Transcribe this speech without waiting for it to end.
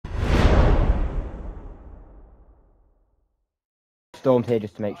stormed here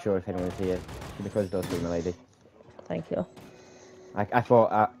just to make sure if anyone's here. Should be closed door to my lady. Thank you. I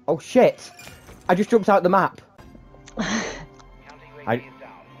thought, oh shit! I just jumped out the map! You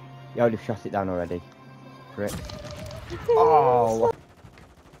already shot it down already. Frick. Oh!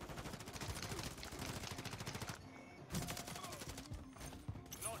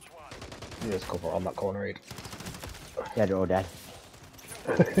 There's cover on that corner, Reed. Yeah, they're all dead.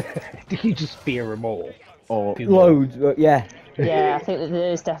 Did you just spear them all? Or loads, yeah. Yeah, I think that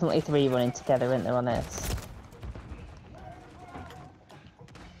there's definitely 3 running together, isn't there, on this?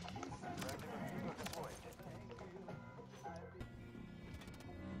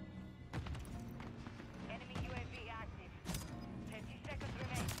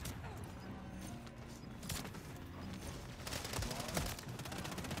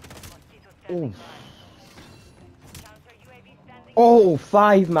 Ooh. Oh,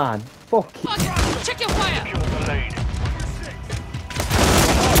 5 man. Fuck it. Check your fire.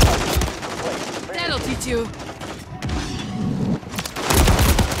 That'll teach you.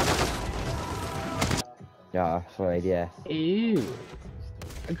 Yeah, sorry, yeah. Ew.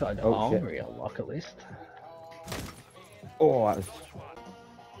 I got an Oh, armory unlock at least. Oh, that was...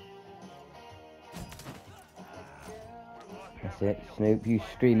 That's it. Snoop, you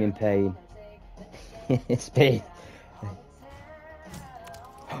scream in pain. Speed.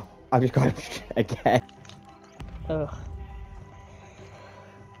 I've just got him again. Ugh.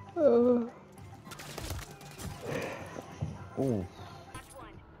 Oh. Ooh.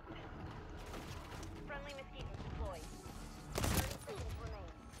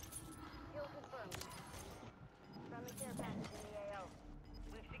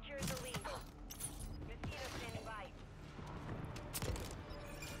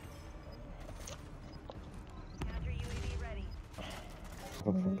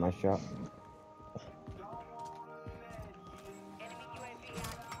 My shot.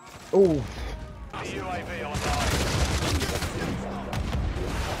 Oh. UAV online.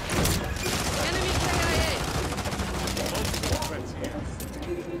 Enemy KIA.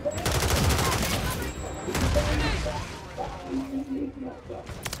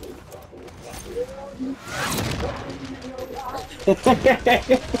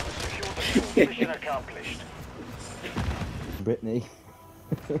 Mission accomplished. Britney.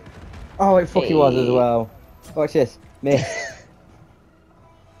 Oh, it fucking was as well. Watch this. Miss.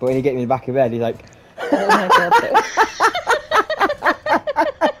 But when you get me in the back of the head, he's like... Oh my god.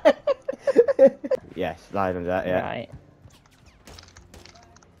 Yes, live on that, yeah. Right.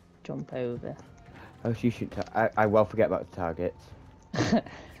 Jump over. Oh, so you should... I well forget about the targets.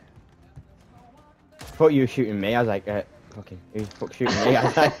 Thought you were shooting me. I was like, fucking, who's the fuck shooting me? I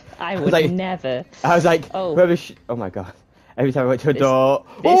was like... I would like, never. I was like, oh. whoever oh my god. Every time I went to a door...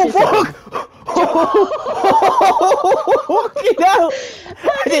 This oh, fuck! Fucking hell!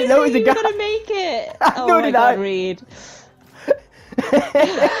 I didn't know it was a guy. You're gonna make it. Oh No, my did god, I? Reed.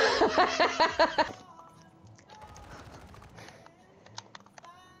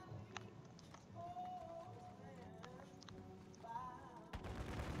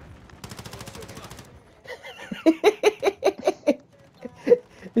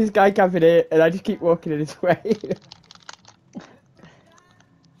 This guy camping here, and I just keep walking in his way.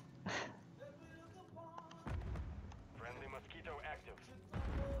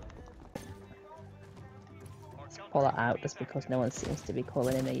 Pull that out just because no one seems to be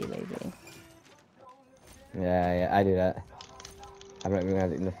calling in a UAV. Yeah, I do that. I've not even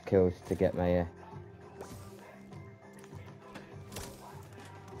had enough kills to get my...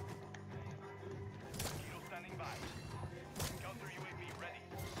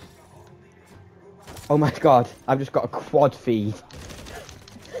 Oh my god, I've just got a quad feed.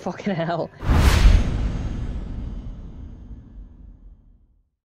 Fucking hell.